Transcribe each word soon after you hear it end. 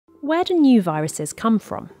Where do new viruses come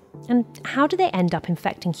from? And how do they end up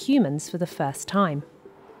infecting humans for the first time?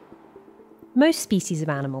 Most species of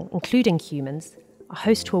animal, including humans, are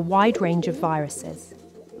host to a wide range of viruses.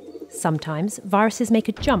 Sometimes, viruses make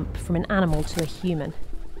a jump from an animal to a human.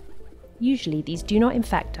 Usually, these do not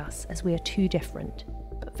infect us as we are too different,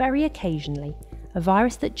 but very occasionally, a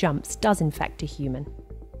virus that jumps does infect a human.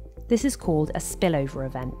 This is called a spillover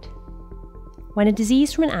event. When a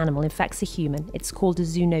disease from an animal infects a human, it's called a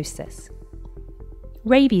zoonosis.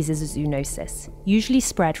 Rabies is a zoonosis, usually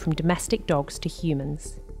spread from domestic dogs to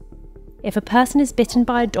humans. If a person is bitten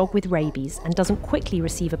by a dog with rabies and doesn't quickly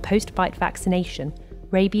receive a post-bite vaccination,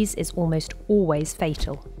 rabies is almost always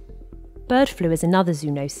fatal. Bird flu is another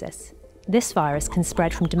zoonosis. This virus can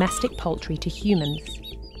spread from domestic poultry to humans.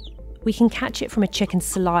 We can catch it from a chicken's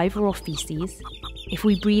saliva or feces, if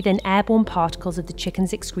we breathe in airborne particles of the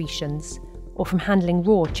chicken's excretions, or from handling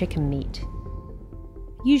raw chicken meat.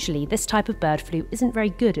 Usually, this type of bird flu isn't very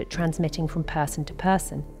good at transmitting from person to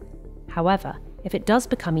person. However, if it does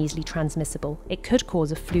become easily transmissible, it could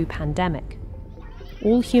cause a flu pandemic.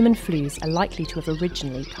 All human flus are likely to have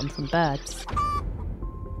originally come from birds.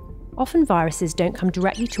 Often viruses don't come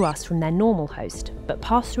directly to us from their normal host, but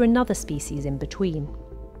pass through another species in between.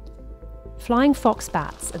 Flying fox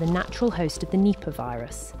bats are the natural host of the Nipah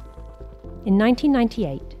virus. In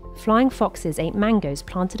 1998, flying foxes ate mangoes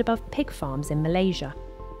planted above pig farms in Malaysia.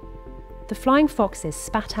 The flying foxes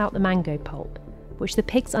spat out the mango pulp, which the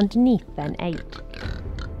pigs underneath then ate.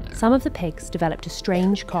 Some of the pigs developed a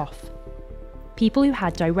strange cough. People who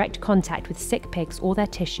had direct contact with sick pigs or their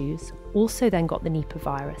tissues also then got the Nipah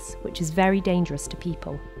virus, which is very dangerous to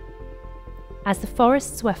people. As the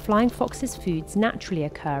forests where flying foxes' foods naturally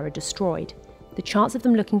occur are destroyed, the chance of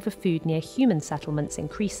them looking for food near human settlements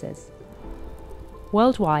increases.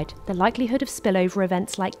 Worldwide, the likelihood of spillover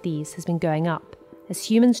events like these has been going up, as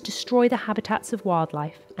humans destroy the habitats of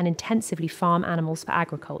wildlife and intensively farm animals for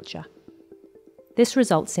agriculture. This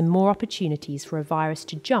results in more opportunities for a virus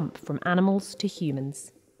to jump from animals to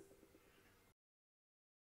humans.